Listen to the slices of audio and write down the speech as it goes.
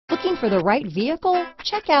Looking for the right vehicle?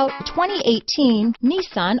 Check out 2018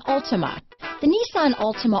 Nissan Altima. The Nissan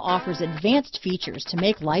Altima offers advanced features to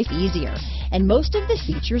make life easier, and most of the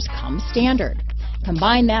features come standard.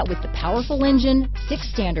 Combine that with the powerful engine, 6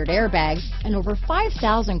 standard airbags, and over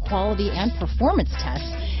 5,000 quality and performance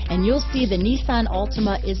tests, and you'll see the Nissan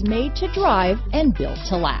Altima is made to drive and built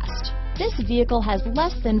to last. This vehicle has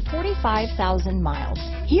less than 45,000 miles.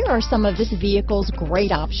 Here are some of this vehicle's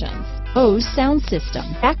great options: BOSE sound system,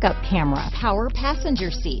 backup camera, power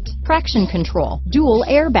passenger seat, traction control, dual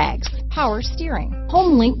airbags, power steering,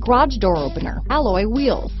 HomeLink garage door opener, alloy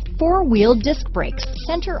wheels, 4-wheel disc brakes,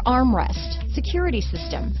 center armrest, security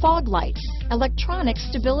system, fog lights, electronic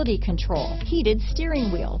stability control, heated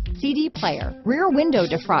steering wheel, CD player, rear window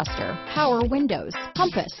defroster, power windows,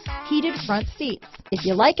 compass, heated front seats. If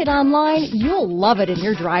you like it online, you'll love it in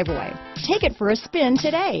your driveway. Take it for a spin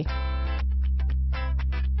today.